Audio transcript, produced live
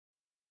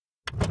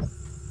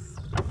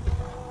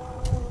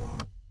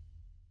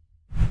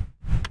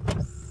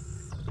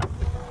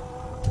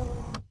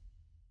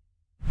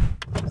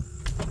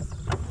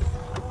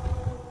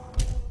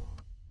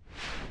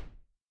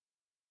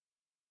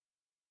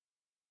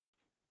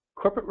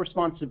Corporate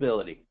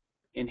responsibility,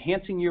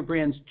 enhancing your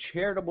brand's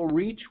charitable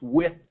reach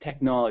with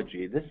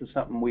technology. This is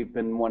something we've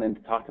been wanting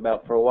to talk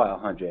about for a while,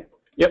 huh, Jay?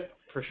 Yep,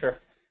 for sure.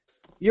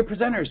 Your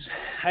presenters,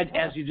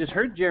 as you just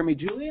heard, Jeremy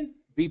Julian,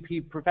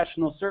 VP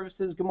Professional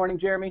Services. Good morning,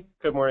 Jeremy.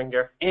 Good morning,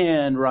 Gary.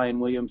 And Ryan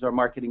Williams, our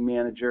Marketing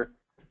Manager.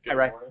 Good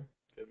morning.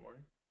 Good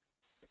morning.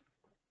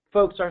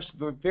 Folks, our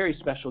very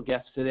special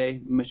guest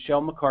today,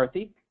 Michelle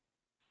McCarthy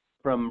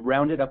from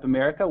Rounded Up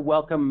America.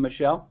 Welcome,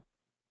 Michelle.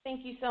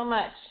 Thank you so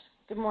much.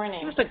 Good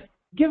morning.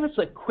 Give us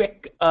a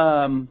quick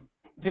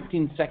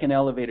 15-second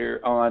elevator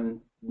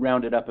on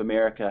Rounded Up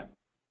America.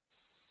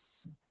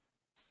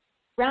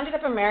 Rounded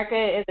Up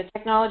America is a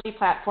technology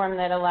platform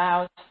that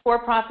allows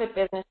for-profit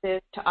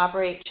businesses to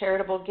operate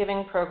charitable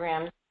giving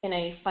programs in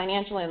a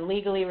financial and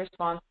legally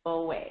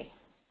responsible way.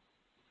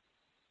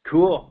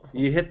 Cool.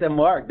 You hit the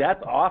mark.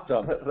 That's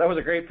awesome. That was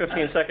a great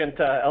 15-second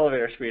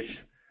elevator speech.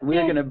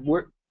 We're going to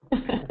work.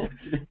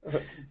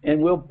 And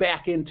we'll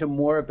back into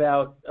more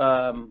about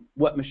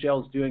what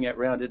Michelle's doing at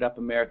Rounded Up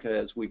America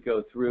as we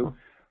go through.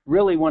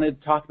 Really wanted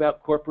to talk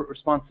about corporate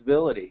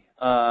responsibility.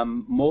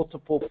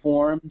 Multiple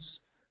forms,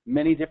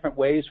 many different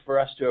ways for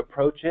us to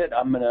approach it.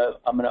 I'm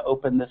gonna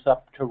open this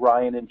up to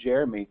Ryan and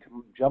Jeremy.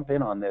 Come jump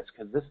in on this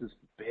because this is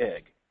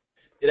big.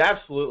 It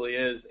absolutely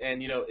is,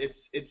 and you know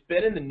it's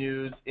been in the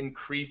news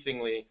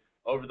increasingly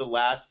over the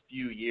last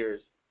few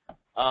years.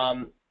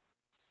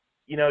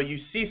 You know, you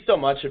see so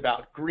much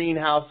about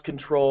greenhouse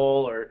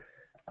control or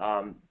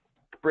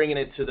bringing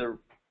it to the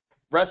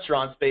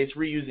restaurant space,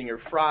 reusing your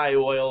fry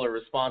oil or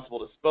responsible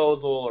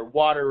disposal or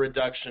water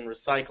reduction,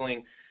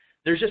 recycling.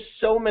 There's just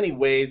so many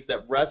ways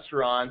that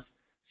restaurants,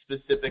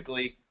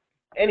 specifically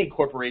any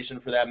corporation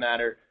for that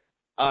matter,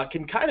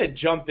 can kind of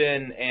jump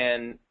in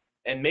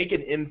and make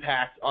an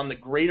impact on the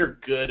greater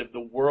good of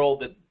the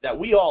world that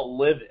we all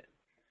live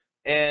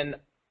in. And,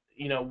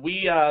 you know,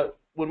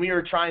 when we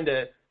were trying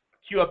to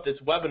queue up this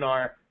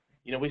webinar,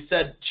 you know, we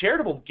said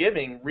charitable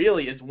giving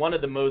really is one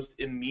of the most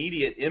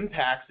immediate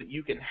impacts that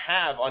you can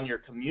have on your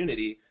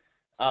community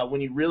when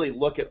you really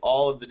look at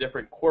all of the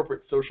different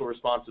corporate social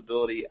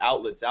responsibility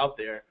outlets out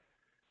there.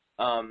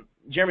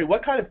 Jeremy,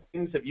 what kind of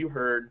things have you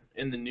heard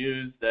in the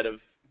news that have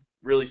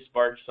really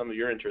sparked some of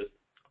your interest?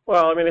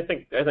 Well, I mean,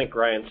 I think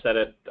Ryan said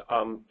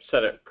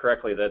it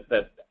correctly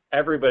that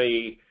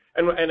everybody,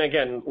 and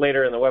again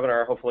later in the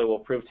webinar, hopefully we'll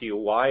prove to you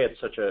why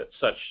it's such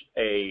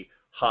a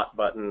hot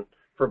button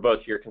for both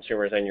your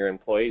consumers and your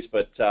employees.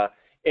 But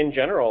in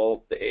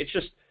general, it's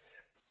just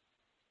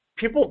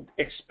people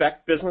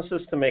expect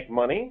businesses to make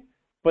money,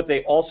 but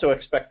they also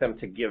expect them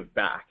to give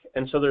back.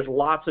 And so there's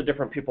lots of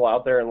different people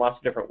out there and lots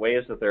of different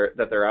ways that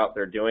they're out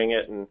there doing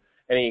it. And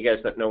any of you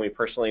guys that know me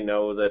personally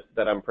know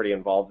that I'm pretty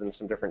involved in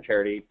some different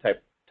charity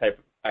type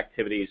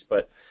activities.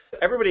 But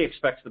everybody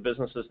expects the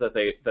businesses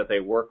that they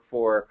work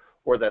for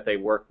or that they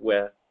work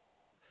with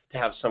to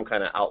have some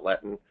kind of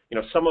outlet. And you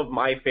know, some of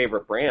my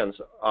favorite brands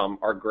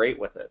are great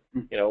with it.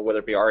 You know, whether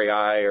it be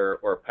REI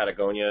or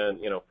Patagonia,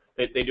 you know,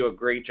 they do a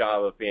great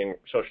job of being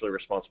socially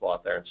responsible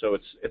out there. And so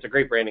it's a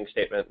great branding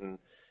statement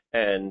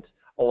and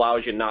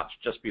allows you not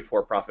to just be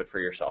for profit for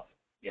yourself.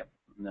 Yep.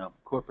 No,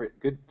 corporate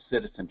good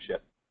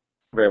citizenship.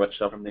 Very much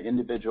so. From the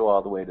individual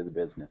all the way to the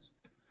business.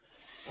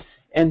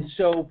 And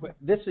so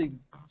this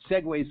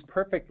segues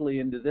perfectly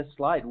into this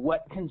slide.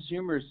 What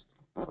consumers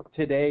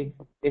today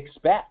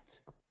expect?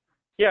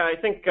 Yeah, I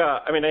think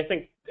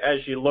as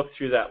you look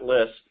through that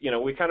list, you know,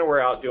 we kind of were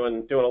out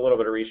doing a little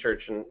bit of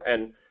research,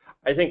 and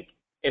I think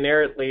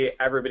inherently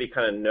everybody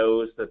kind of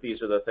knows that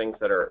these are the things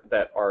that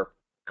are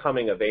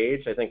coming of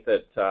age. I think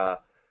that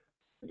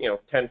you know,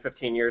 10,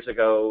 15 years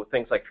ago,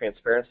 things like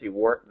transparency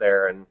weren't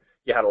there, and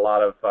you had a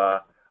lot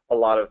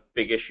of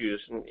big issues,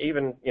 and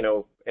even, you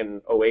know,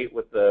 in 2008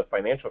 with the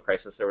financial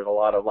crisis, there was a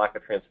lot of lack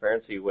of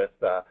transparency with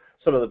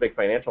some of the big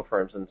financial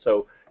firms, and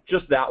so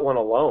just that one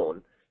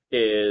alone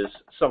is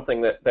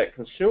something that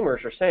consumers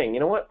are saying, you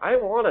know what, I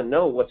want to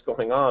know what's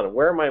going on,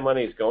 where my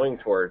money is going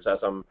towards as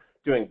I'm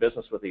doing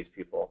business with these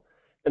people.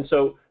 And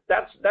so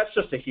that's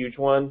just a huge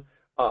one.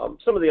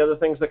 Some of the other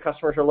things that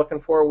customers are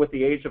looking for with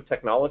the age of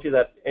technology,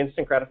 that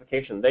instant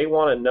gratification, they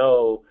want to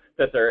know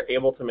that they're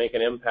able to make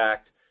an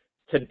impact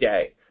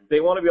today. They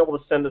want to be able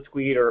to send a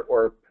tweet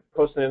or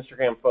post an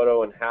Instagram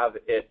photo and have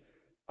it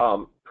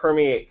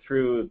permeate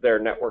through their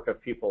network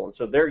of people. And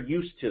so they're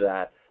used to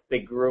that. They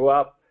grew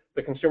up.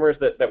 The consumers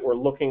that we're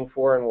looking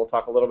for, and we'll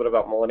talk a little bit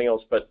about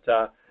millennials, but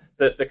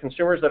the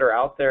consumers that are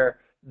out there,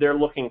 they're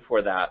looking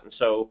for that. And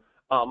so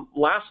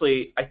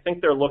lastly, I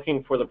think they're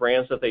looking for the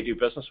brands that they do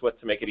business with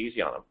to make it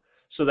easy on them.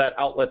 So that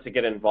outlet to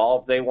get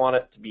involved, they want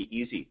it to be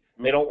easy.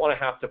 They don't want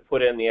to have to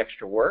put in the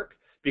extra work,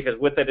 because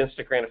with that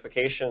instant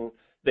gratification,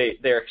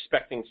 they're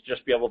expecting to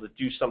just be able to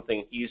do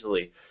something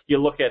easily. You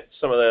look at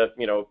some of the,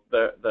 you know,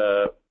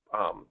 the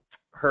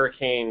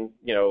hurricane,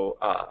 you know,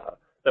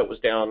 that was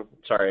down,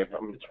 sorry,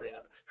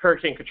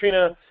 Hurricane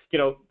Katrina, you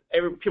know,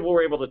 people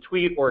were able to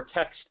tweet or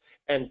text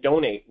and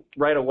donate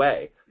right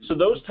away. So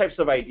those types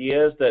of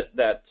ideas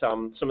that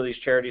some of these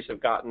charities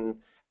have gotten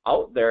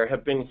out there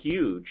have been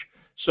huge.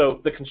 So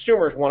the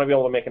consumers want to be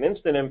able to make an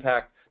instant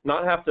impact,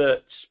 not have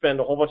to spend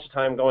a whole bunch of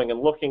time going and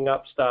looking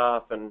up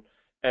stuff and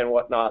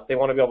whatnot. They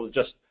want to be able to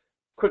just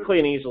quickly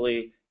and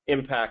easily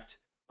impact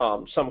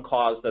some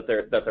cause that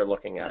they're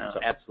looking at. No, so.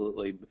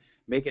 Absolutely.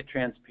 Make it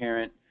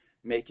transparent.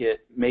 Make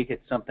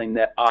it something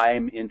that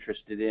I'm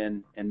interested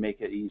in, and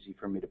make it easy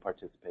for me to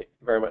participate.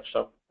 Very much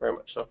so. Very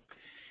much so.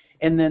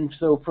 And then,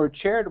 so for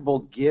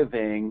charitable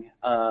giving,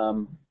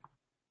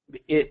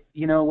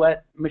 you know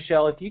what,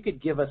 Michelle, if you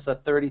could give us a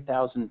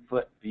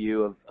 30,000-foot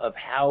view of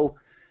how,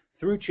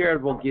 through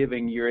charitable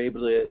giving, you're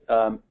able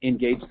to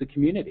engage the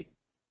community.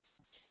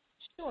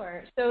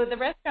 Sure. So the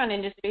restaurant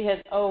industry has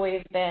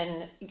always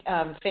been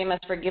famous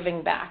for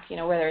giving back, you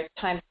know, whether it's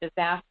times of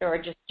disaster or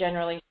just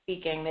generally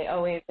speaking, they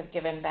always have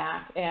given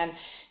back. And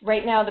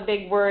right now the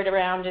big word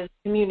around is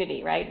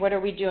community, right? What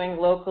are we doing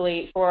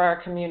locally for our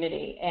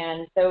community?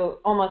 And so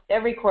almost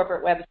every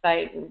corporate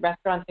website,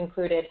 restaurants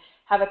included,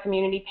 have a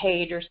community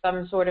page or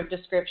some sort of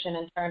description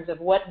in terms of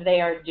what they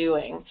are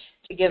doing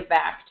to give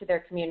back to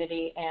their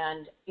community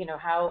and, you know,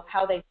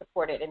 how they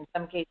support it. In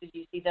some cases,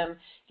 you see them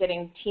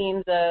getting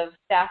teams of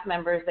staff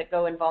members that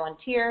go and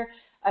volunteer.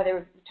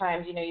 Other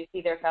times, you know, you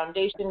see their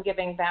foundation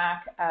giving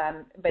back.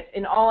 But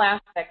in all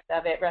aspects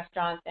of it,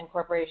 restaurants and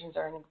corporations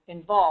are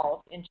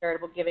involved in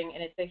charitable giving,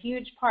 and it's a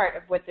huge part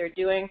of what they're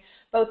doing,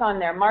 both on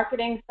their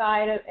marketing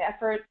side of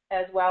efforts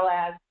as well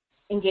as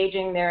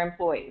engaging their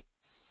employees.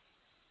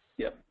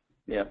 Yep.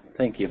 Yeah,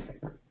 thank you.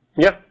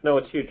 Yeah, no,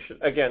 it's huge.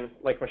 Again,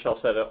 like Michelle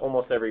said,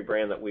 almost every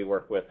brand that we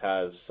work with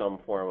has some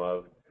form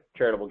of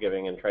charitable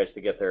giving and tries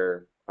to get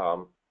their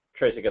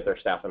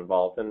staff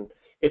involved, and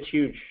it's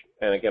huge.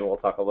 And again, we'll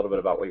talk a little bit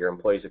about what your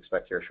employees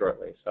expect here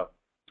shortly. So,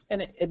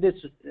 and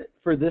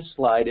for this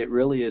slide, it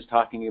really is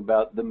talking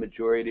about the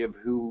majority of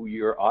who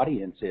your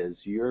audience is.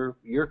 Your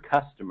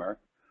customer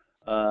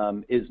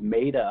is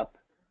made up.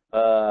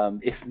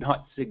 If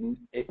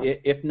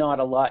not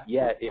a lot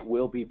yet, it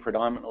will be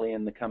predominantly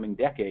in the coming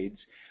decades,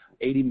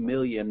 80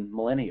 million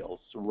millennials.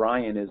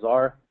 Ryan is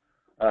our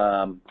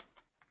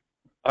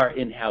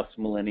in-house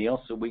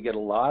millennial, so we get a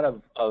lot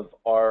of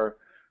our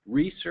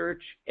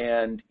research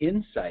and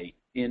insight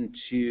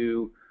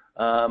into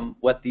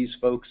what these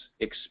folks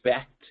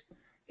expect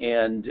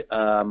and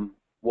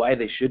why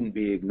they shouldn't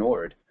be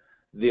ignored.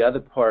 The other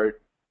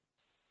part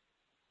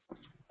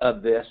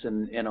of this,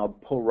 and I'll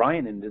pull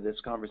Ryan into this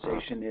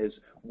conversation, is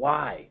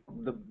why.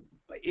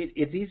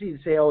 It's easy to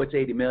say, oh, it's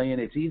 80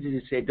 million. It's easy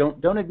to say,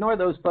 don't ignore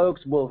those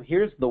folks. Well,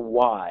 here's the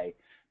why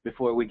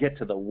before we get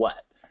to the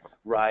what,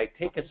 right?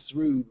 Take us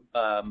through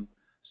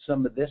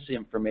some of this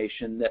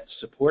information that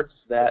supports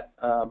that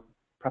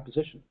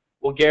proposition.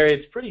 Well, Gary,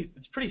 it's pretty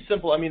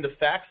simple. I mean, the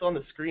facts on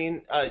the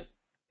screen,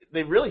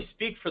 they really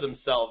speak for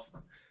themselves.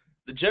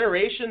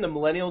 The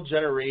millennial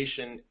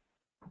generation,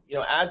 you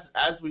know,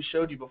 as we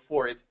showed you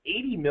before, it's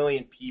 80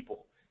 million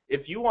people.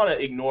 If you want to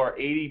ignore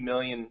 80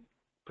 million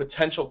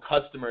potential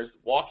customers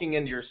walking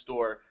into your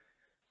store,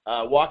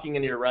 walking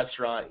into your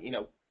restaurant, you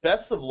know,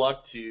 best of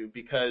luck to you,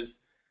 because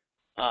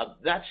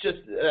that's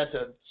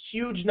a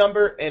huge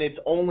number, and it's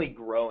only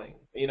growing.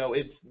 You know,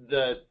 it's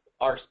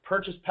our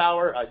purchase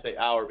power. I say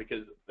our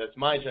because that's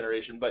my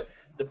generation, but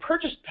the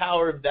purchase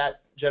power of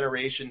that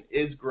generation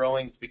is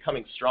growing. It's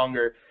becoming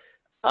stronger,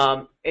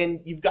 and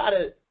you've got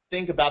to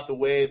think about the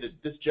way that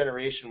this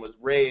generation was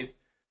raised.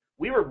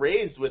 We were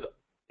raised with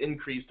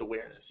increased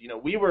awareness. You know,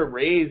 we were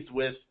raised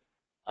with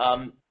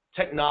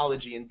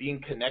technology and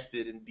being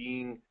connected and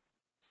being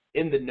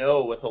in the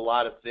know with a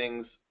lot of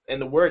things.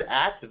 And the word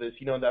activist,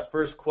 you know, in that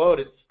first quote,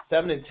 it's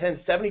 7 in 10,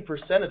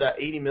 70% of that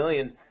 80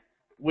 million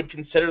would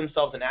consider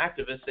themselves an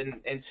activist.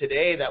 And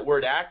today that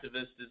word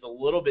activist is a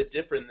little bit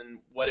different than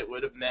what it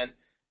would have meant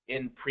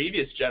in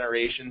previous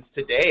generations.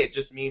 Today it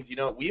just means, you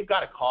know, we've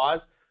got a cause,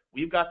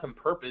 we've got some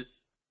purpose,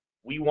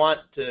 we want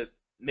to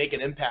make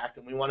an impact,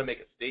 and we want to make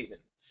a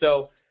statement.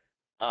 So,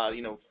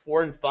 you know,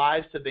 4 in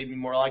 5 said they'd be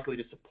more likely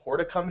to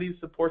support a company that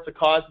supports a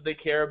cause that they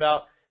care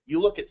about. You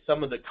look at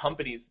some of the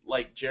companies,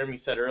 like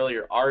Jeremy said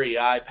earlier,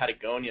 REI,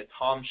 Patagonia,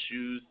 Tom's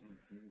Shoes,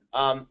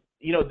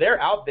 you know, they're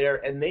out there,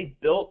 and they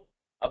built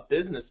a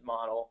business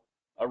model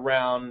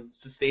around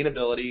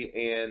sustainability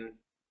and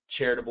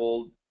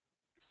charitable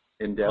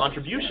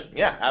contribution.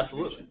 Yeah,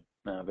 absolutely.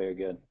 Very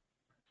good.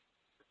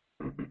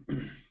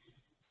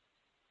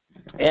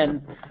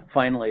 And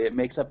finally, it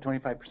makes up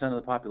 25% of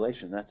the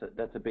population.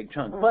 That's a big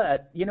chunk.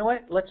 But you know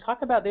what? Let's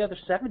talk about the other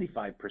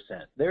 75%.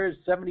 There's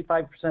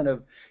 75%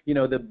 of, you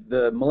know,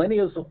 the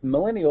millennials.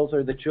 Millennials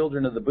are the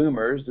children of the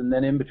boomers, and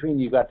then in between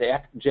you've got the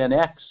Gen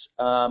X.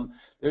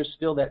 There's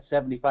still that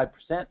 75%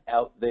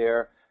 out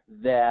there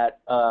that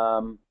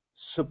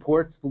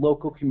supports the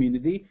local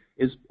community,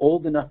 is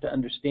old enough to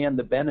understand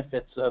the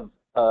benefits of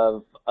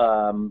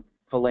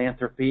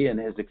philanthropy, and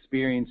has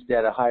experienced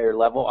at a higher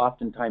level,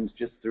 oftentimes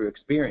just through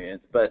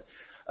experience. But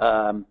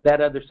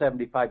that other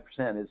 75%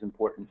 is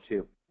important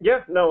too.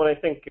 Yeah, no, and I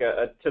think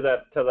to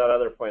that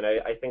other point,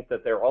 I think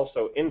that they're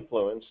also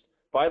influenced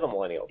by the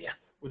millennials. Yeah.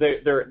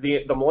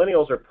 The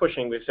millennials are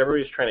pushing because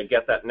everybody's trying to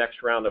get that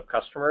next round of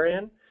customer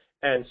in,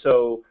 and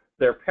so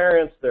their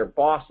parents, their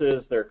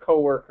bosses, their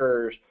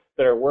coworkers,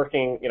 that are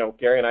working,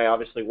 Gary and I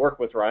obviously work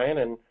with Ryan,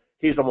 and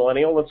he's a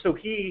millennial, and so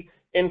he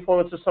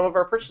influences some of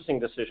our purchasing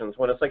decisions.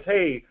 When it's like,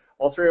 hey,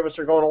 all three of us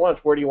are going to lunch,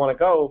 where do you want to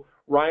go?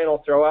 Ryan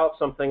will throw out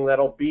something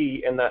that'll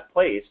be in that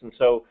place. And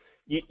so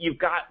you've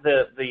got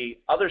the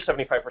other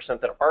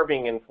 75% that are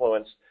being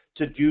influenced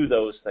to do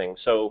those things.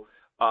 So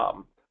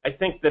I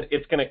think that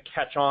it's going to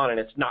catch on, and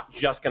it's not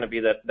just going to be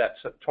that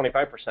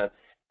 25%.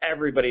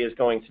 Everybody is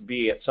going to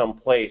be at some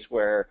place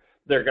where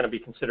they're going to be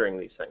considering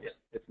these things.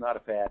 It's not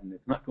a fad, and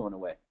it's not going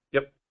away.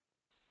 Yep.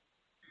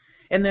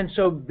 And then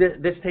so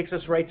this takes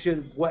us right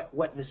to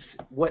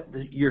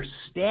your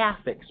staff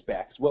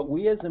expects, what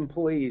we as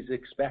employees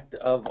expect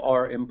of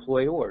our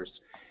employers.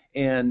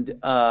 And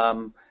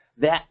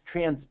that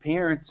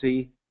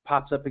transparency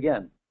pops up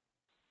again.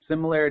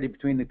 Similarity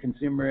between the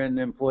consumer and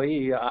the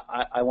employee.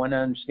 I want to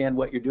understand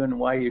what you're doing and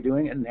why you're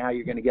doing it and how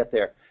you're going to get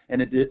there.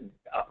 And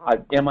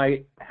how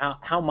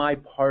am I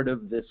part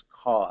of this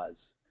cause?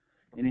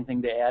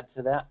 Anything to add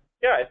to that?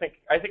 Yeah, I think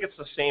it's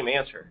the same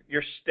answer.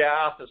 Your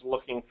staff is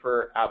looking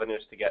for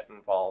avenues to get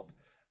involved.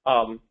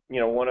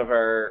 One of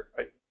our,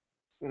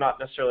 not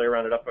necessarily a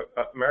Rounded Up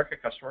America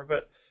customer,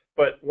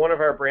 but one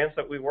of our brands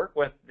that we work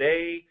with,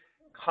 they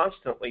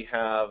constantly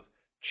have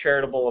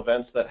charitable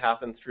events that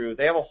happen through.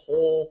 They have a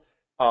whole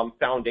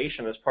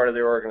foundation as part of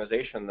their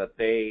organization that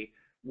they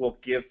will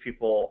give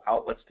people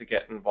outlets to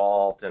get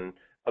involved and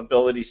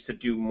abilities to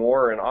do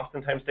more. And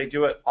oftentimes they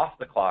do it off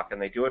the clock and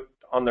they do it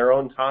on their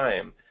own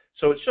time.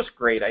 So it's just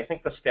great. I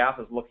think the staff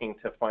is looking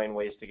to find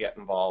ways to get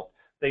involved.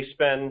 They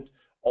spend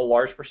a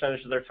large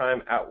percentage of their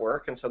time at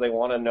work, and so they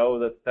want to know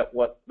that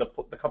what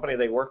the company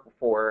they work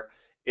for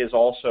is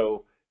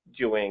also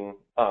doing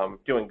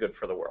good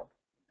for the world.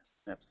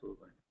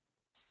 Absolutely.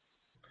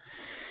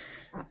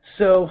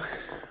 So,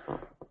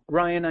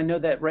 Ryan, I know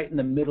that right in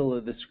the middle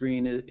of the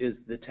screen is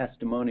the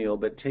testimonial,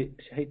 but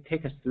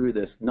take us through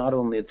this. Not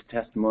only its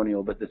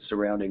testimonial, but the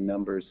surrounding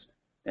numbers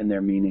and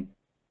their meaning.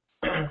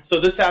 So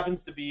this happens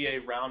to be a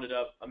Rounded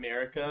Up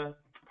America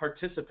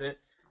participant,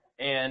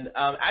 and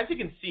as you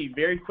can see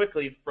very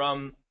quickly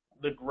from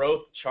the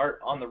growth chart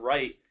on the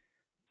right,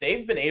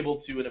 they've been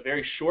able to, in a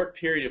very short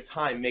period of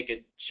time, make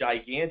a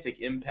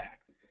gigantic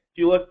impact. If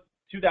you look,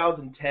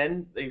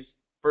 2010, they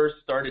first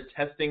started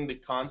testing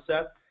the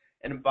concept,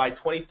 and by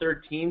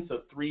 2013,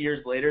 so 3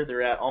 years later,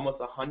 they're at almost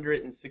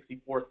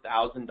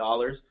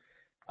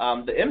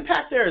 $164,000. The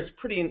impact there is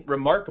pretty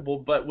remarkable,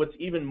 but what's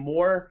even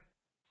more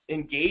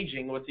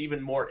engaging, what's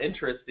even more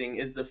interesting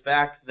is the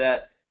fact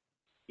that,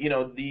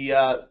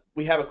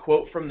 we have a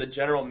quote from the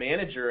general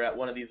manager at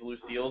one of these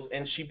Lucille's,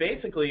 and she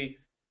basically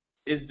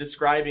is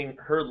describing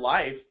her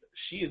life.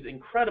 She is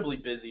incredibly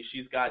busy.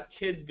 She's got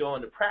kids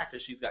going to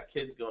practice. She's got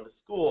kids going to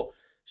school.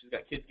 She's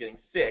got kids getting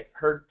sick.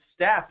 Her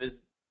staff is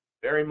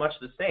very much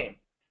the same.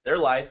 Their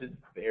life is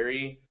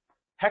very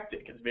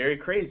hectic. It's very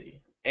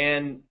crazy.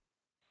 And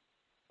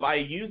by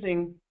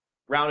using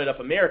Rounded Up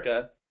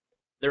America,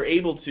 they're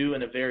able to,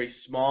 in a very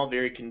small,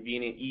 very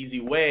convenient, easy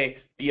way,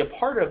 be a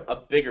part of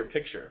a bigger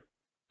picture.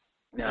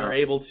 No. They're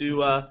able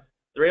to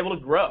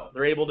grow.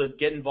 They're able to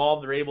get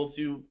involved. They're able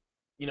to,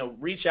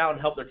 reach out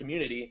and help their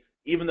community,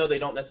 even though they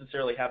don't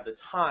necessarily have the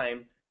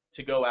time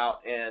to go out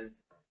and,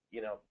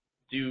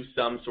 do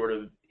some sort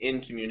of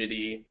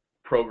in-community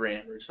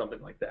program or something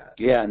like that.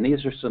 Yeah, and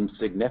these are some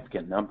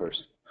significant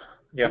numbers.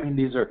 Yeah. I mean,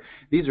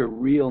 these are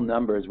real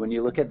numbers. When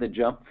you look at the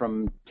jump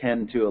from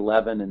 10 to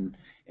 11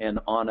 and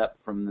on up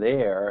from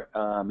there,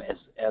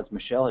 as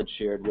Michelle had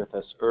shared with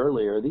us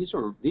earlier, these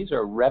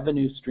are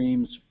revenue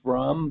streams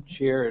from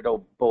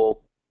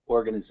charitable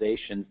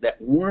organizations that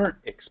weren't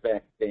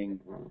expecting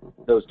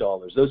those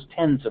dollars, those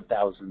tens of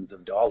thousands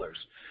of dollars.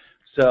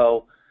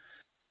 So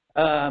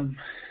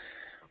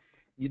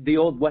the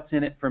old what's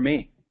in it for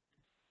me.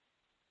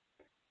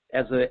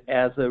 As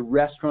a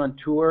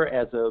restaurateur,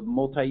 as a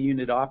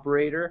multi-unit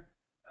operator,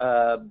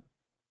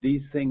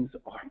 these things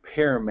are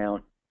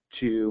paramount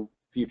to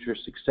future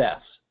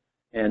success.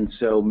 And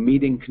so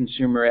meeting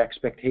consumer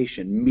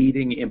expectation,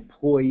 meeting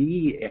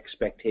employee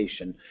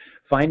expectation,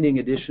 finding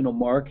additional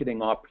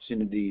marketing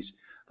opportunities,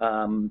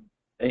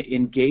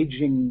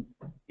 engaging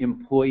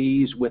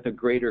employees with a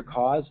greater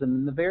cause,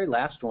 and the very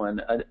last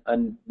one, a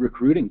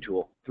recruiting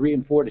tool, 3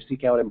 and 4, to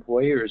seek out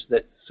employers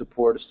that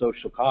support a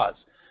social cause.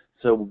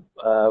 So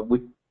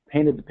we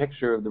painted the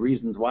picture of the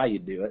reasons why you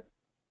do it.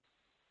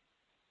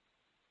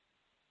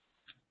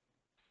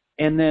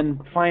 And then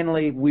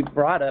finally, we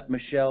brought up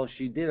Michelle.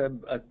 She did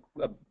a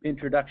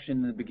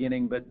introduction in the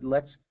beginning, but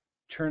let's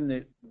turn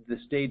the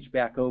stage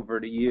back over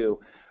to you.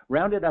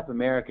 Rounded Up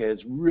America has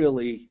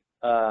really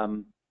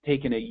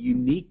taken a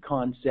unique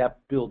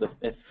concept, built an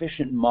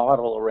efficient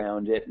model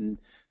around it. And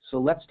so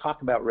let's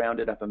talk about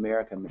Rounded Up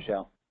America,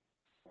 Michelle.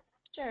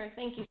 Sure,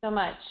 thank you so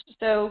much.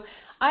 So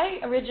I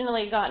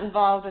originally got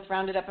involved with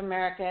Rounded Up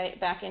America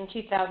back in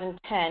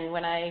 2010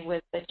 when I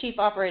was the Chief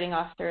Operating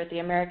Officer at the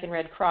American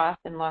Red Cross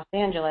in Los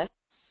Angeles.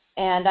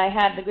 And I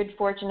had the good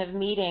fortune of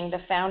meeting the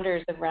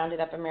founders of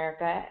Rounded Up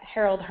America,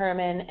 Harold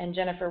Herman and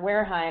Jennifer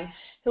Wareheim,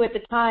 who at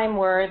the time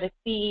were the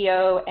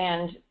CEO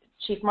and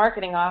Chief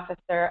Marketing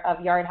Officer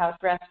of Yard House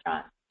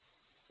Restaurants.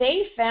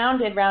 they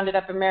founded Rounded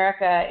Up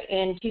America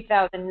in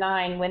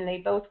 2009 when they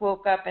both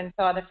woke up and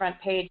saw the front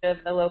page of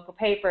the local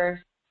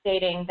paper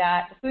stating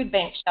that the food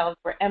bank shelves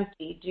were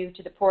empty due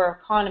to the poor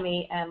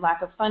economy and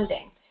lack of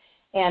funding.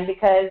 And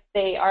because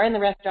they are in the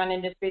restaurant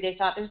industry, they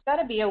thought there's got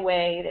to be a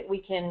way that we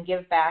can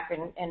give back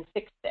and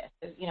fix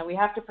this. You know, we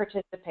have to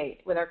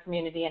participate with our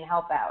community and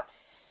help out.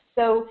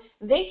 So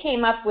they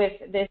came up with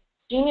this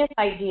genius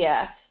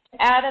idea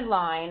to add a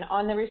line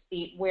on the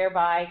receipt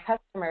whereby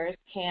customers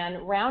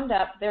can round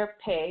up their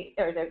pay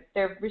or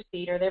their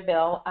receipt or their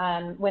bill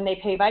when they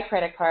pay by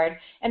credit card,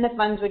 and the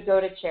funds would go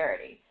to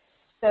charity.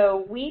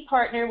 So we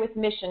partner with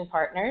mission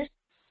partners,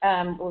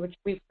 which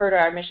we refer to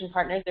our mission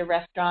partners. They're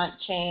restaurant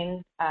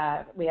chains,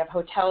 we have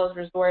hotels,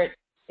 resorts,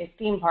 a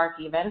theme park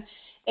even,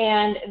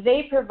 and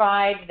they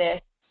provide this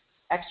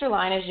extra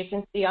line, as you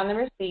can see on the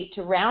receipt,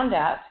 to round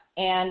up,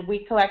 and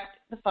we collect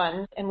the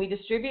funds and we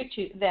distribute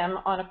to them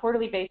on a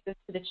quarterly basis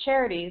to the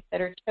charities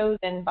that are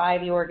chosen by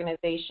the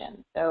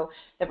organization. So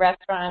the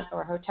restaurant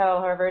or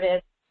hotel, however it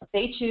is,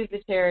 they choose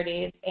the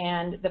charities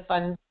and the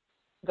funds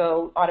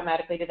go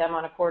automatically to them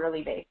on a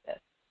quarterly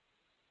basis.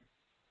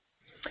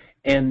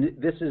 And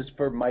this is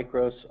for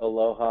Micros,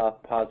 Aloha,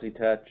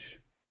 PosiTouch.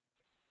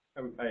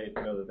 I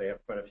know that they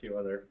have quite a few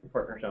other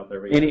partners out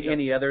there.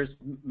 Any others,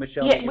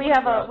 Michelle? Yeah, we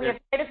have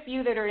quite a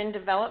few that are in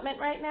development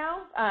right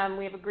now.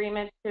 We have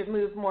agreements to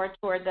move more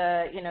toward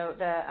the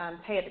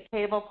pay at the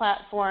table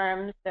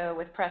platforms, so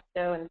with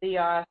Presto and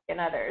Ziosk and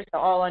others, so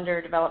all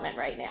under development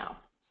right now.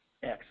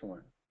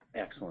 Excellent,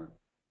 excellent.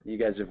 You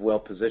guys have well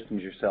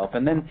positioned yourself.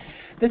 And then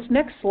this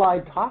next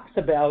slide talks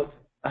about,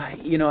 I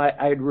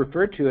had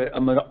referred to it,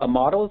 a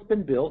model has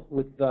been built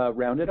with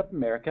Rounded Up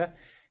America,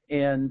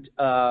 and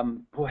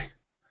boy,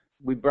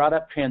 we brought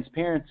up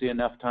transparency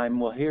enough time.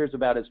 Well, here's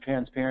about as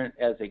transparent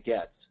as it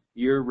gets.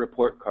 Your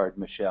report card,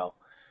 Michelle.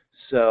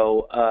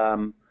 So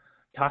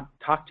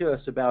talk to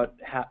us about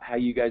how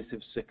you guys have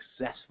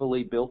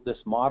successfully built this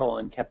model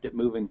and kept it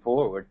moving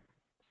forward.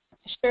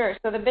 Sure.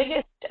 So the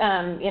biggest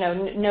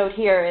note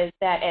here is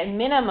that a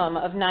minimum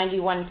of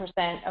 91%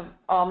 of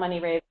all money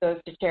raised goes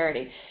to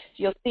charity.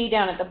 So you'll see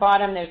down at the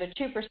bottom there's a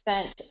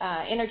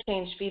 2%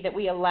 interchange fee that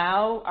we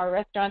allow our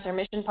restaurants, our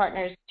mission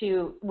partners,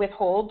 to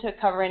withhold to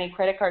cover any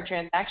credit card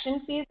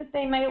transaction fees that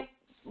they might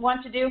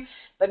want to do.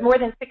 But more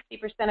than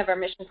 60% of our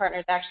mission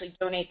partners actually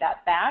donate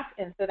that back,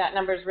 and so that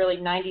number is really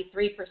 93%.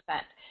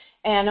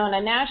 And on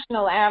a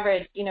national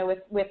average,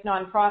 with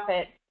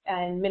nonprofits,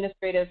 and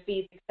administrative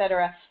fees, et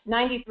cetera,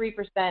 93%,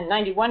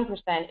 91%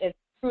 is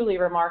truly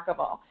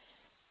remarkable.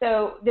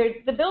 So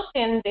the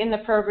built-ins in the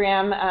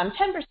program,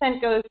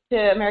 10% goes to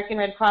American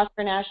Red Cross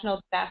for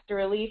National Disaster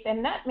Relief,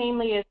 and that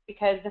mainly is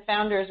because the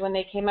founders, when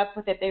they came up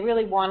with it, they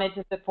really wanted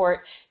to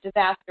support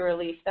disaster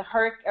relief.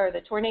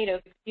 The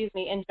tornadoes,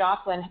 in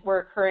Joplin were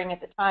occurring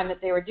at the time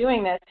that they were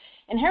doing this,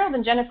 and Harold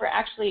and Jennifer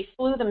actually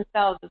flew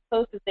themselves as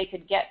close as they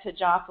could get to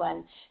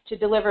Joplin to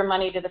deliver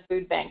money to the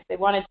food banks. They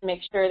wanted to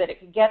make sure that it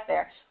could get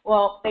there.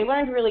 Well, they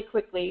learned really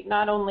quickly,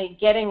 not only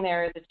getting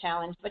there is a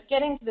challenge, but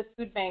getting to the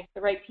food banks,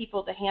 the right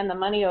people to hand the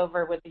money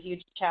over was a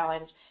huge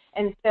challenge.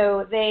 And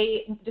so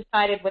they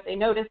decided what they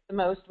noticed the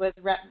most was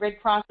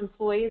Red Cross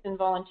employees and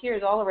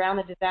volunteers all around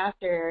the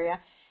disaster area.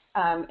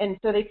 And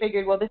so they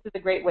figured, well, this is a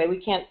great way.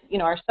 We can't,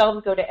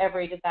 ourselves go to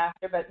every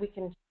disaster, but we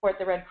can support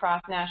the Red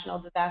Cross National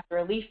Disaster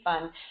Relief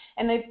Fund.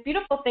 And the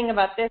beautiful thing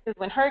about this is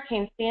when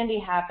Hurricane Sandy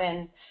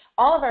happened,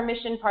 all of our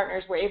mission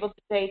partners were able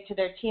to say to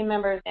their team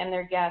members and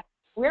their guests,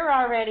 we're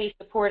already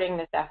supporting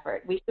this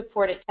effort. We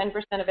support it 10%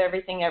 of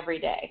everything every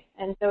day.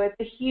 And so it's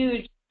a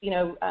huge,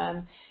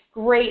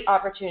 great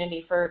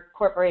opportunity for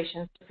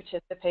corporations to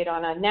participate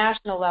on a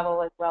national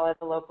level as well as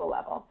a local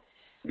level.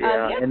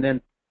 Yeah, and then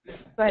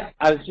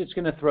I was just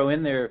going to throw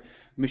in there,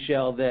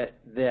 Michelle, that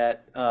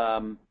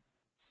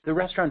the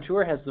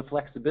restaurateur has the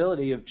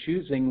flexibility of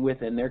choosing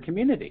within their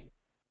community.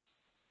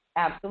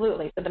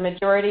 Absolutely. So the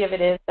majority of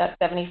it is that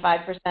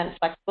 75%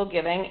 flexible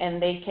giving,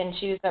 and they can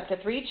choose up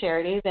to 3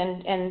 charities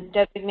and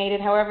designate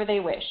it however they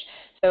wish.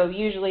 So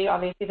usually,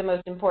 obviously, the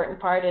most important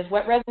part is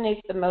what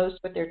resonates the most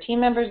with their team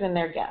members and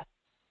their guests.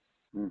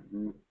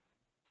 Mm-hmm.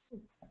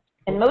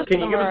 And most Can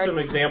you give us some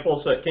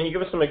examples? Can you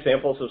give us some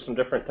examples of some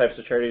different types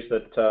of charities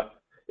that,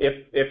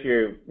 if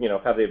you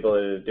have the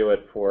ability to do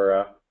it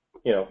for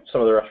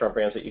some of the restaurant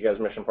brands that you guys,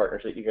 mission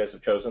partners that you guys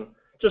have chosen,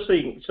 just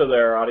so that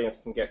our audience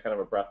can get kind of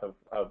a breath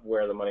of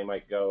where the money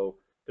might go,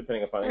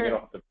 depending upon You don't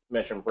have to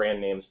mention brand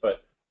names,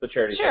 but the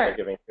charities that they're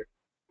giving to.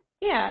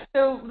 Yeah.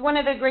 So one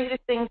of the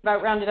greatest things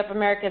about Rounded Up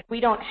America is we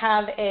don't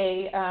have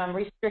a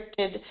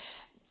restricted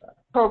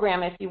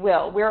program, if you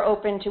will. We're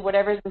open to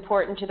whatever is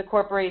important to the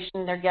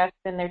corporation, their guests,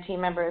 and their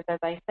team members, as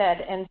I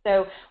said. And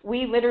so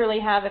we literally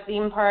have a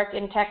theme park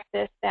in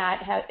Texas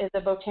that is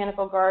a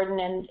botanical garden,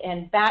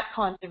 and bat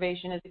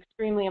conservation is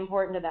extremely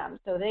important to them.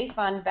 So they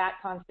fund bat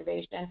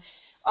conservation,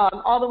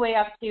 all the way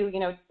up to,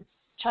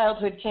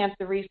 childhood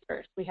cancer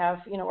research. We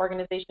have,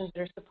 organizations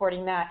that are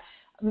supporting that.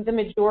 The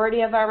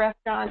majority of our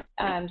restaurants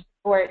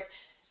support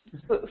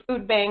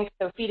food banks,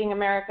 so Feeding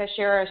America,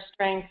 Share Our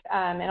Strength,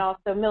 and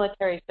also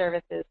military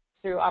services.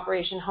 through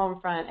Operation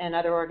Homefront and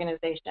other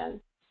organizations.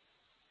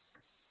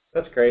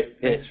 That's great.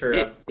 Thanks for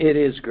it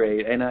is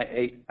great, and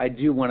I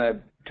do want to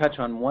touch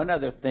on one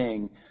other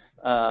thing,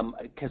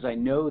 because I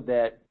know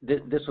that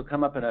this will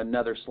come up in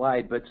another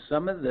slide, but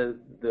some of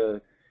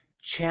the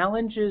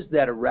challenges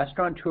that a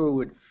restaurateur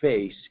would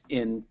face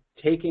in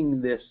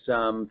taking this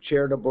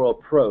charitable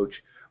approach,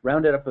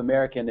 Rounded Up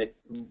America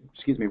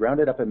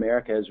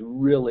has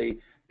really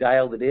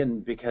dialed it in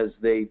because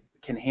they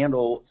can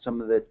handle some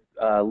of the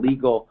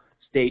legal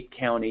state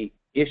county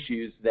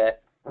issues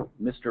that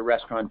Mr.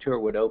 Restaurateur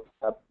would open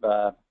up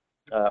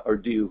or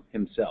do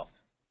himself.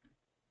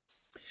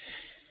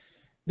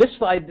 This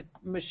slide,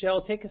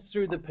 Michelle, take us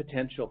through the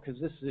potential, because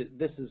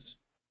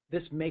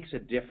this makes a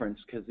difference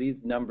because these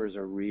numbers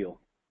are real.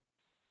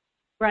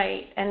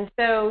 Right, and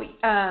so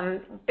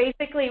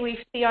basically we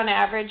see on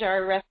average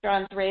our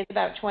restaurants raise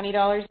about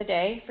 $20 a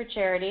day for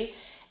charity,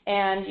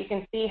 and you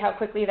can see how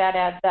quickly that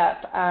adds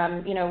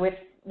up. You know,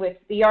 with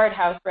the Yard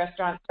House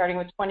restaurants starting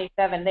with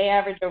 27, they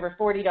average over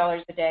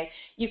 $40 a day.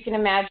 You can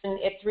imagine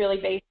it's really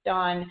based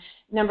on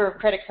number of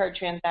credit card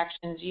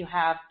transactions you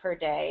have per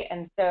day,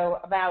 and so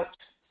about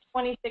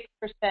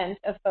 26%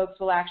 of folks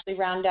will actually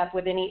round up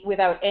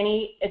without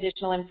any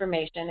additional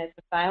information. It's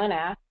a silent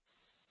ask.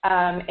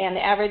 And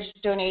the average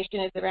donation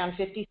is around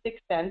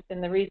 56 cents,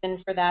 and the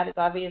reason for that is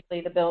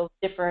obviously the bills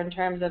differ in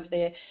terms of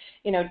the,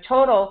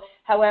 total.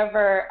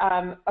 However,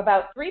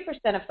 about 3%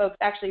 of folks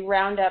actually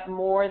round up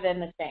more than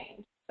the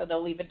change, so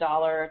they'll leave $1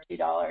 or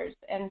 $2.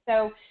 And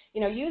so,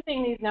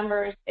 using these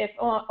numbers, if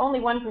only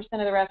 1% of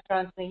the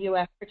restaurants in the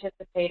U.S.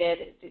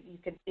 participated, you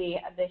could see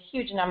the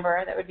huge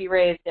number that would be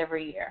raised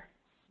every year.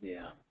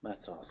 Yeah,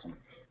 that's awesome.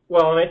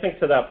 Well, and I think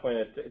to that point,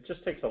 it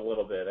just takes a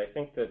little bit. I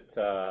think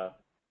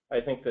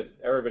that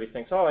everybody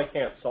thinks, oh, I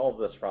can't solve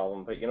this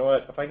problem, but you know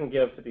what? If I can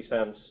give 50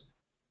 cents,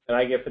 and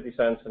I give 50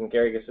 cents, and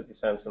Gary gets 50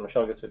 cents, and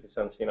Michelle gets 50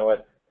 cents, you know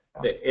what?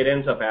 It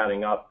ends up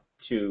adding up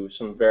to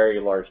some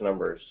very large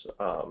numbers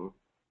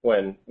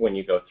when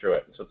you go through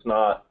it. So it's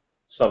not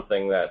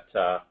something that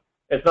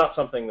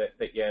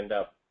you end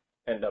up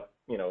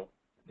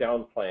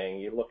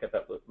downplaying. You look at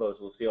those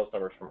Lucille's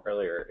numbers from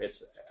earlier. It's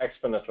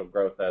exponential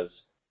growth as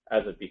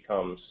it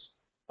becomes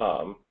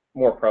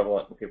more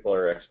prevalent and people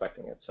are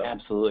expecting it. So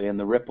absolutely, and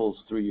the ripples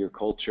through your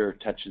culture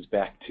touches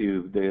back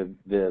to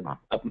the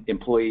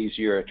employees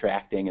you're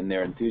attracting and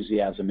their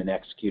enthusiasm in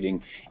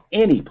executing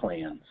any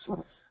plans.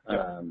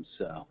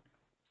 So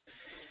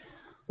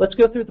let's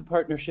go through the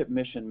partnership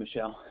mission,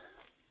 Michelle.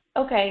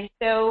 Okay,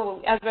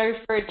 so as I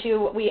referred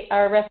to,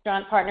 our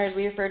restaurant partners,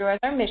 we refer to as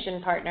our mission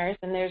partners,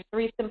 and there's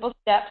 3 simple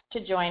steps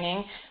to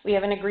joining. We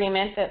have an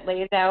agreement that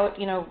lays out,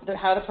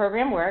 how the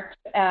program works,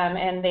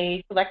 and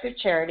they select their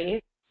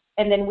charities,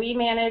 and then we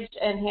manage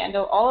and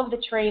handle all of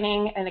the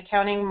training and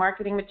accounting,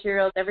 marketing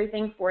materials,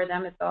 everything for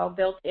them. It's all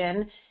built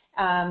in.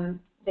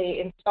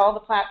 They install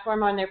the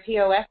platform on their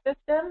POS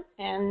system,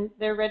 and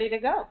they're ready to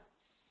go.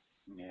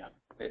 Yeah,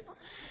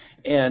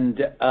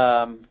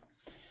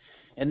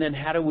 and then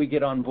how do we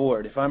get on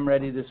board? If I'm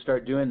ready to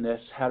start doing this,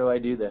 how do I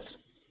do this?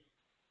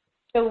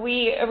 So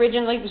we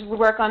originally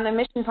work on the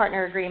mission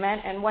partner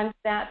agreement, and once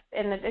that's,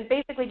 and it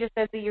basically just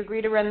says that you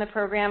agree to run the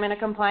program in a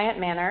compliant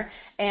manner,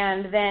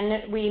 and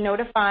then we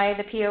notify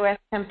the POS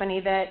company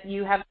that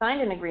you have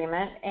signed an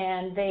agreement,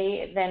 and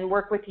they then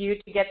work with you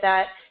to get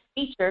that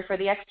feature for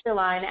the extra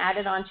line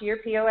added onto your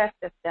POS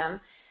system.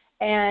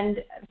 And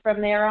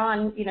from there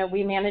on,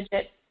 we manage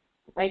it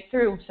right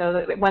through. So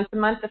that once a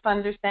month the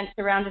funds are sent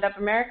to Rounded Up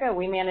America.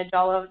 We manage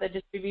all of the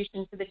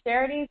distribution to the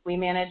charities. We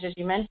manage, as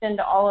you mentioned,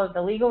 all of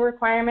the legal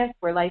requirements.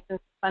 We're licensed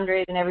to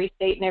fundraise in every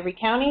state and every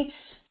county.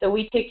 So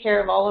we take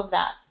care of all of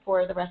that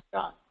for the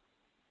restaurant.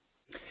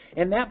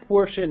 And that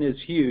portion is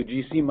huge.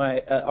 You see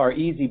our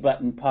easy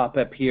button pop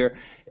up here.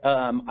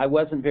 I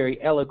wasn't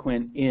very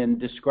eloquent in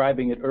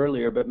describing it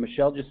earlier, but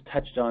Michelle just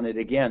touched on it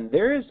again.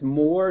 There is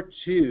more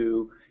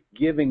to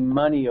giving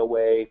money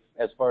away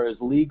as far as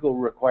legal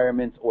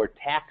requirements or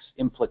tax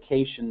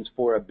implications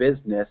for a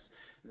business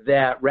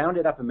that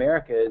Rounded Up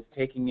America is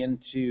taking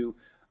into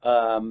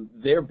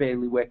their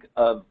bailiwick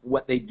of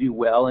what they do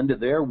well, into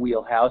their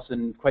wheelhouse,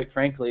 and quite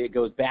frankly, it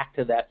goes back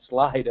to that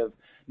slide of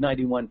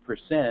 91%,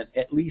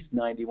 at least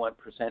 91%,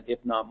 if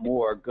not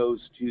more, goes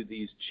to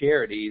these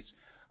charities.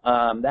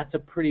 That's a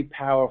pretty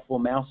powerful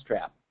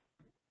mousetrap.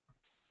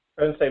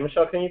 I was going to say,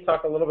 Michelle, can you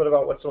talk a little bit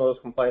about what some of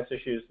those compliance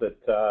issues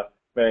that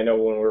I know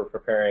when we were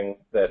preparing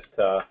that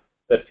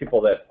people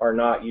that are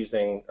not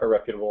using a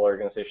reputable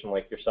organization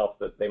like yourself,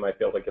 that they might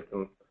be able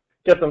to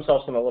get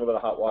themselves in a little bit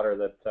of hot water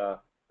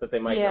that they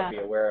might not be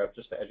aware of,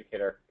 just to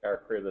educate our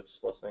crew that's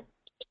listening.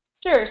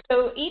 Sure.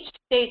 So each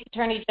state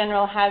attorney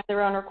general has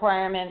their own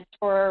requirements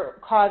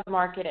for cause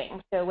marketing.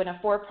 So when a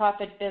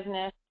for-profit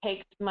business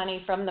takes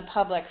money from the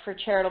public for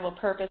charitable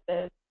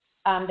purposes,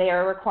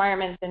 there are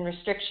requirements and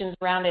restrictions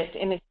around it.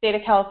 In the state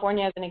of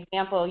California, as an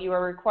example, you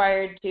are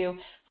required to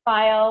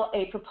file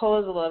a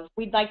proposal of,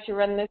 we'd like to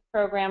run this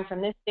program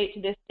from this state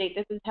to this state.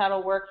 This is how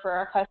it'll work for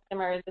our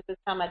customers. This is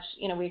how much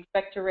we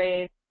expect to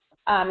raise,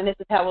 and this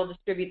is how we'll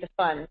distribute the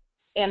funds.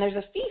 and there's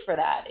a fee for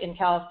that in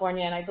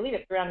California, and I believe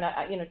it's around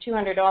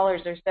 $200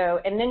 or so,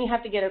 and then you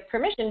have to get a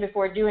permission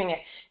before doing it.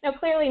 Now,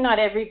 clearly not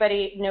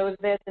everybody knows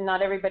this and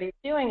not everybody's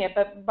doing it,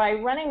 but by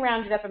running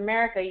Rounded Up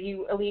America,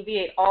 you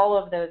alleviate all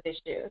of those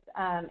issues,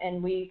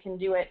 and we can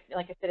do it,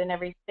 like I said, in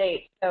every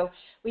state. So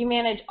we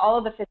manage all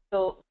of the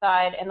fiscal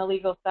side and the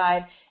legal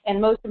side,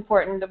 and most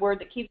important, the word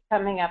that keeps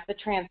coming up, the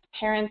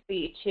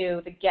transparency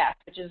to the guest,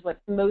 which is what's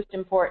most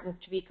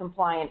important to be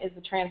compliant, is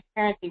the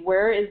transparency.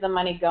 Where is the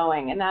money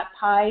going? And that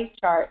pie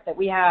chart that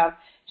we have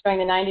showing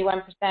the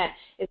 91%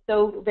 is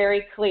so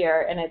very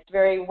clear, and it's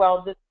very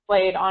well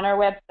displayed on our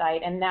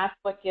website, and that's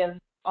what gives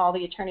all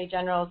the attorney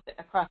generals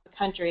across the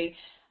country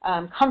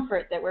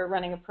comfort that we're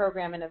running a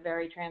program in a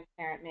very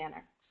transparent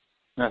manner.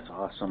 That's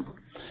awesome.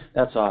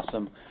 That's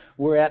awesome.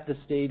 We're at the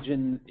stage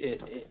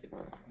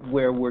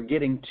where we're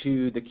getting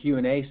to the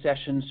Q&A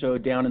session, so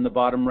down in the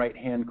bottom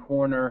right-hand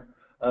corner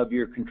of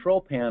your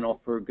control panel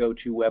for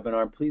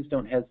GoToWebinar, please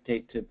don't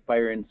hesitate to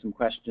fire in some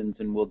questions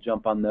and we'll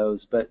jump on those.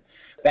 But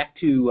back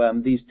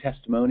to these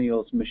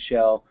testimonials,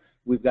 Michelle,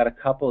 we've got a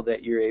couple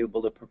that you're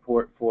able to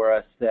purport for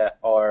us that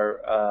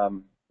are,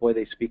 boy,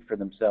 they speak for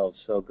themselves.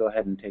 So go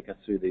ahead and take us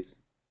through these.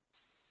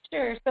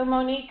 Sure. So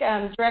Monique,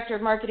 Director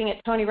of Marketing at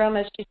Tony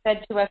Roma's, she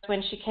said to us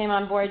when she came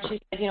on board, she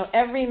said,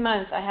 every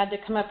month I had to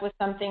come up with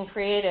something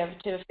creative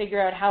to figure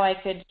out how I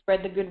could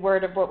spread the good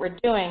word of what we're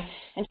doing.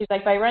 And she's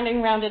like, by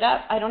running Rounded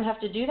Up, I don't have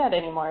to do that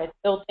anymore. It's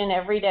built in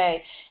every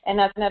day. And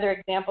that's another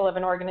example of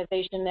an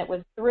organization that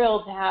was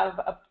thrilled to have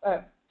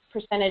a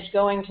percentage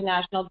going to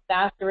national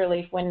disaster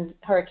relief when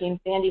Hurricane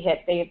Sandy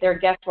hit. Their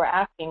guests were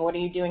asking, what are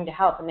you doing to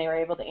help? And they were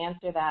able to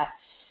answer that.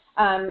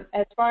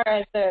 As far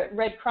as the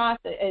Red Cross,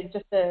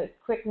 just the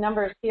quick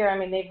numbers here, I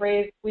mean,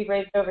 we've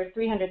raised over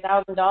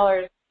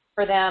 $300,000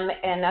 for them,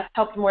 and that's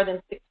helped more than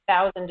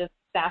 6,000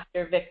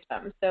 disaster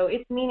victims. So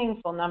it's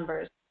meaningful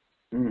numbers.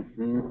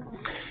 Mm-hmm.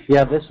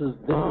 Yeah, this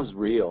is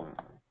real.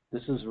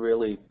 This is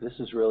really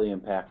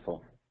impactful.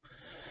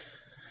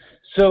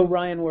 So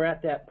Ryan, we're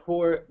at that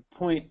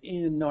point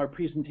in our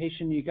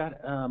presentation. You got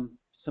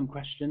some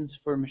questions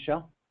for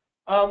Michelle?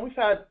 We've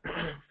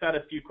had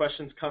a few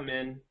questions come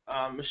in.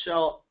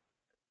 Michelle,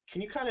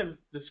 can you kind of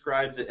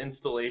describe the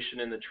installation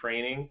and the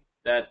training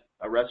that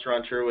a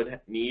restaurateur would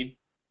need?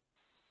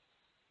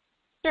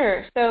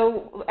 Sure.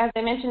 So as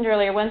I mentioned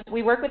earlier, once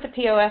we work with the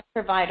POS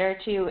provider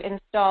to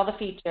install the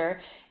feature,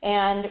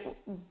 and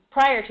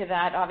prior to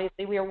that,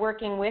 obviously, we are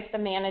working with the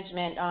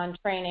management on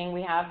training.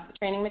 We have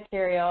training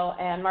material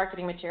and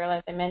marketing material,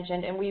 as I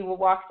mentioned, and we will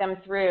walk them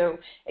through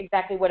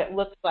exactly what it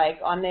looks like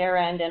on their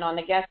end and on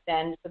the guest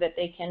end so that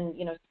they can,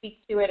 speak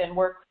to it and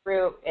work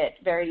through it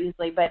very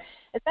easily. But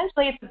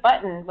essentially, it's a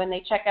button when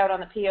they check out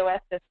on the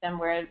POS system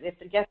where if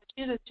the guest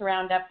chooses to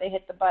round up, they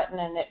hit the button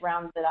and it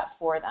rounds it up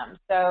for them.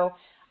 So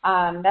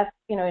that's,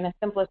 in a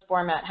simplest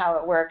format how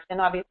it works.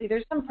 And obviously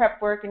there's some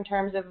prep work in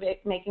terms of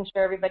making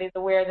sure everybody's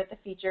aware that the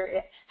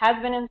feature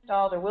has been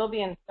installed or will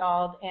be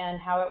installed and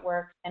how it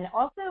works. And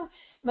also,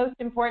 most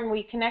important,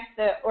 we connect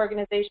the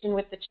organization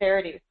with the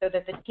charities so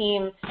that the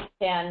team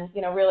can,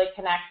 really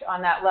connect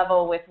on that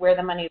level with where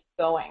the money is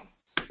going.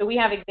 So we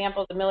have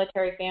examples of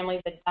military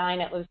families that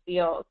dine at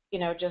Lucille's,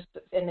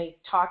 and they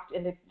talked,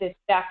 and the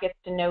staff gets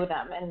to know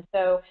them. And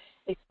so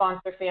they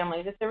sponsor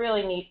families. It's a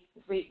really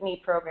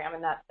neat program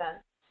in that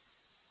sense.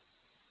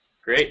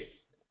 Great.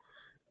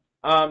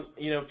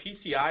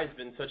 PCI has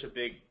been such a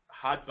big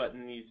hot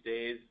button these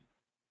days.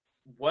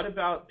 What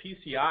about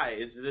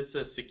PCI? Is this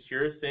a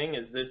secure thing?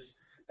 Is this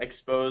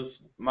expose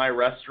my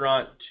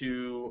restaurant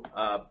to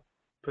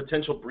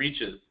potential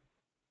breaches?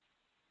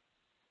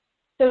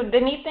 So the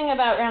neat thing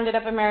about Rounded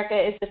Up America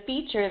is the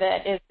feature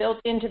that is built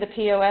into the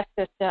POS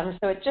system.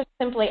 So it just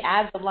simply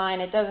adds a line.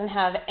 It doesn't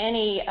have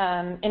any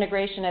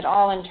integration at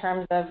all in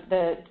terms of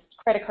the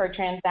credit card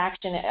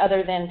transaction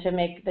other than to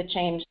make the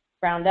change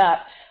round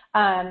up.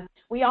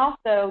 We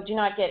also do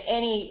not get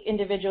any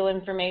individual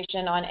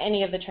information on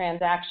any of the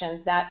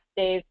transactions. That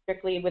stays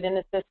strictly within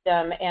the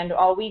system, and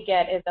all we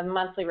get is a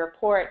monthly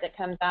report that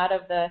comes out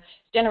of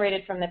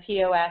generated from the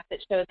POS that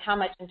shows how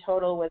much in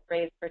total was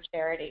raised for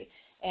charity,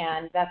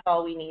 and that's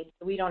all we need.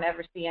 So we don't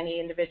ever see any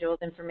individual's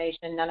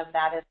information. None of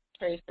that is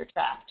traced or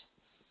tracked.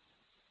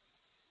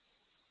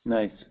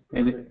 Nice.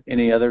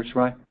 Any others,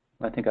 Ryan?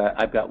 I think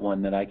I've got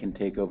one that I can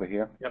take over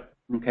here. Yep.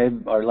 Okay,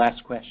 our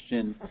last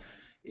question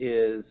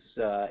is,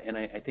 and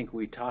I think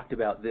we talked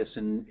about this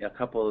in a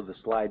couple of the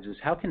slides, is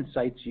how can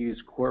sites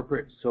use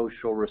corporate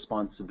social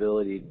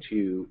responsibility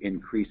to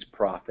increase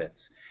profits?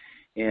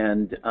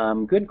 And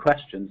good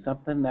question,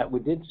 something that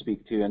we did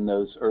speak to in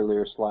those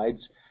earlier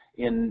slides.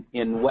 In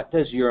what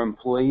does your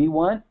employee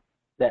want?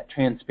 That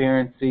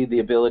transparency, the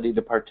ability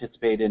to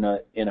participate in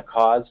a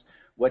cause.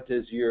 What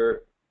does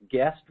your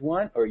guest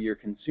want or your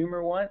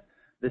consumer want?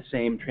 The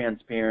same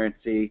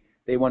transparency.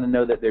 They want to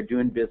know that they're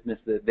doing business,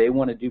 that they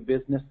want to do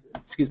business,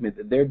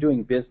 that they're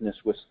doing business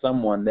with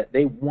someone that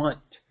they want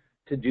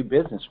to do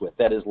business with,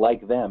 that is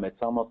like them.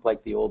 It's almost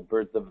like the old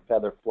birds of a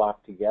feather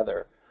flock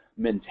together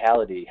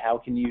mentality. How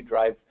can you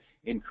drive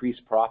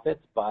increased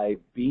profits? By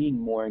being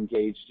more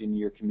engaged in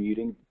your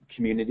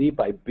community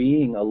by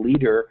being a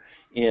leader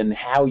in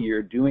how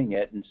you're doing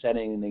it and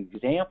setting an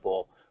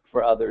example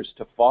for others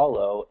to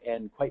follow.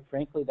 And quite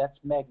frankly, that's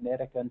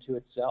magnetic unto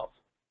itself.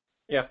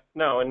 Yeah,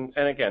 no, and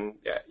again,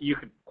 you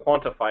could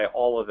quantify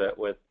all of it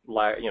with,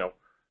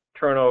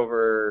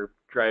 turnover,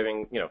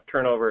 driving,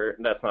 turnover,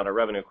 that's not a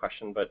revenue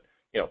question, but,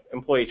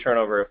 employee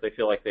turnover, if they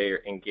feel like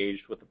they're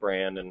engaged with the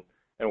brand and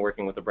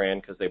working with the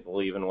brand because they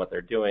believe in what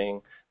they're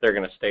doing, they're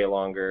going to stay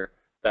longer.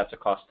 That's a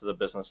cost to the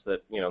business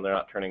that, they're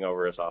not turning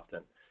over as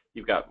often.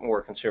 You've got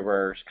more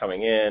consumers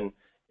coming in.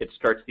 It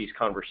starts these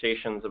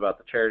conversations about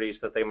the charities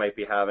that they might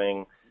be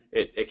having.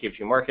 It gives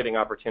you marketing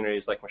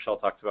opportunities, like Michelle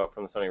talked about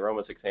from the Tony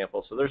Roma's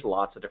example. So there's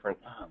lots of different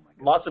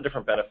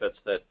benefits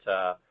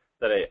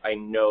that I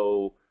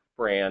know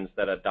brands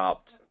that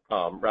adopt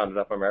Rounded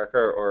Up America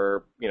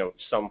or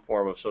some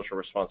form of social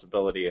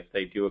responsibility, if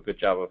they do a good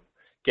job of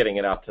getting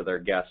it out to their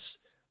guests.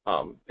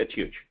 It's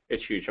huge.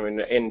 It's huge. I mean,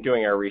 in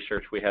doing our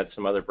research, we had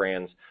some other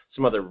brands,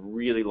 some other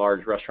really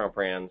large restaurant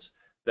brands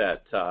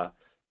that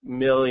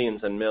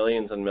millions and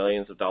millions and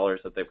millions of dollars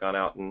that they've gone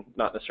out and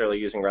not necessarily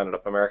using Rounded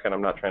Up America, and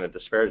I'm not trying to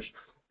disparage.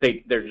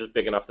 They're just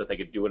big enough that they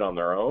could do it on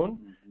their own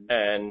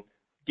and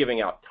giving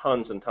out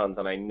tons and tons,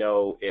 and I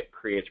know it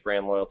creates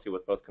brand loyalty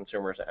with both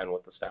consumers and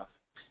with the staff.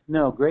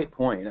 No, great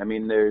point. I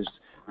mean, there's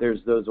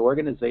those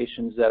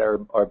organizations that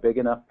are big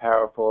enough,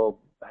 powerful,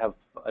 have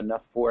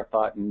enough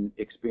forethought and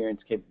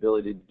experience,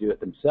 capability to do it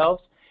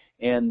themselves,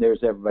 and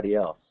there's everybody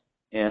else.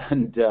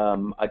 And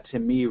to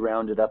me,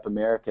 Rounded Up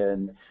America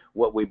and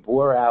what we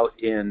bore out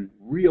in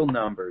real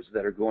numbers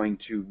that are going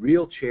to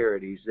real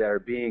charities that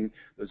are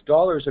those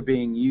dollars are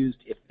being used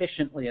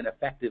efficiently and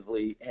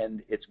effectively,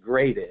 and it's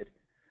graded.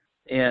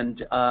 And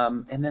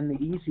then the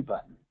easy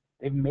button.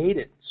 They've made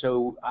it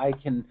so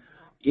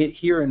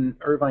here in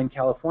Irvine,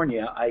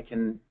 California, I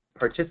can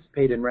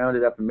participate in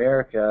Rounded Up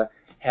America,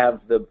 have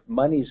the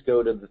monies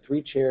go to the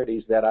 3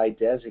 charities that I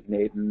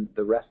designate, and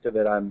the rest of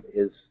it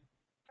is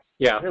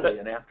really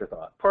an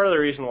afterthought. Part of the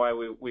reason why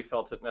we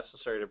felt it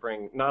necessary to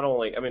bring not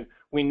only, I mean,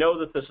 we know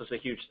that this is a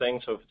huge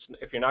thing, so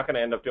if you're not going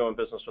to end up doing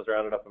business with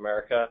Rounded Up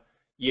America,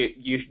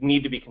 you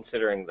need to be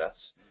considering this.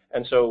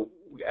 And so,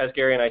 as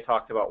Gary and I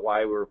talked about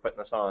why we were putting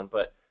this on,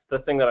 but the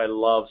thing that I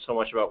love so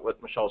much about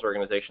what Michelle's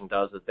organization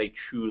does is they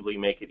truly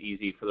make it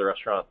easy for the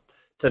restaurant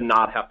to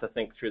not have to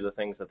think through the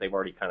things that they've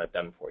already kind of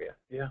done for you.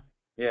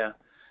 Yeah.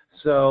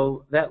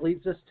 So that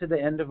leads us to the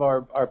end of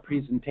our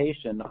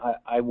presentation.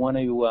 I want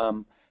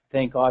to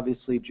thank,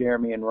 obviously,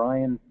 Jeremy and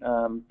Ryan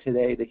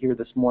today here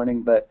this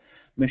morning, but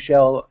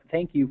Michelle,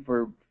 thank you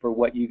for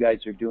what you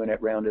guys are doing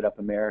at Rounded Up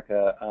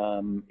America.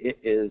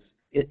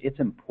 It's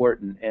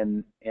important,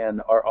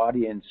 and our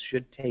audience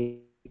should take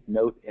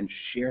note and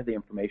share the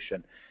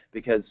information,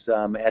 because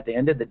at the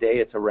end of the day,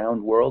 it's a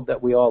round world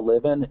that we all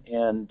live in,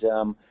 and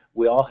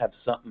we all have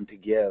something to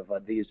give.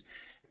 These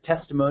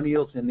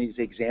testimonials and these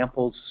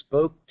examples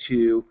spoke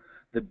to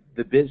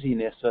the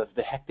busyness of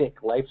the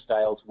hectic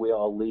lifestyles we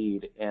all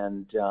lead,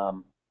 and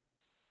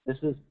this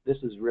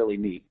is really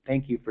neat.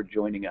 Thank you for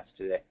joining us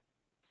today.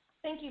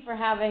 Thank you for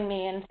having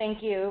me, and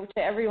thank you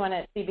to everyone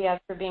at CBS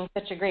for being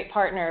such a great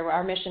partner.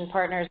 Our mission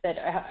partners that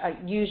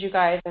use you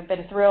guys have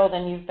been thrilled,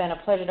 and you've been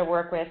a pleasure to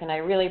work with, and I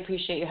really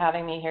appreciate you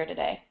having me here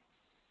today.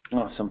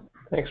 Awesome.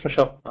 Thanks,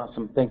 Michelle.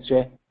 Awesome. Thanks,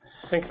 Jay.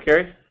 Thanks,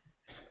 Gary.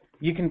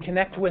 You can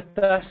connect with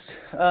us,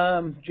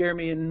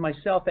 Jeremy and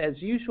myself, as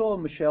usual.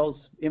 Michelle's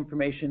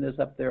information is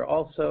up there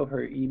also,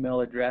 her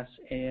email address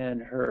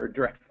and her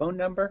direct phone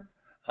number.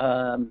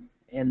 And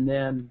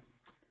then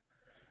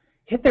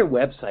hit their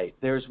website.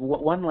 There's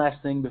one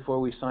last thing before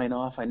we sign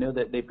off. I know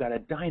that they've got a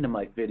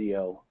dynamite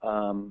video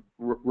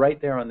right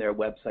there on their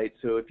website.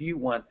 So if you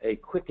want a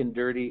quick and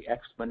dirty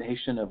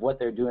explanation of what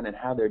they're doing and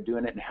how they're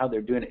doing it and how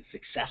they're doing it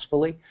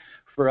successfully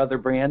for other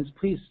brands,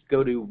 please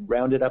go to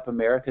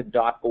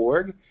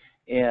roundedupamerica.org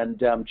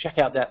and check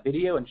out that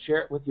video and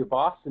share it with your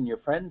boss and your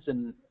friends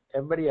and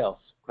everybody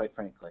else, quite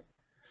frankly.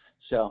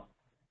 So, all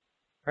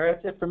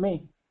right, that's it for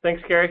me.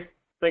 Thanks, Gary.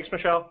 Thanks,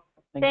 Michelle.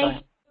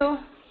 Thank you.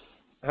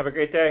 Have a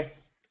great day.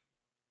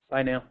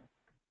 Bye now.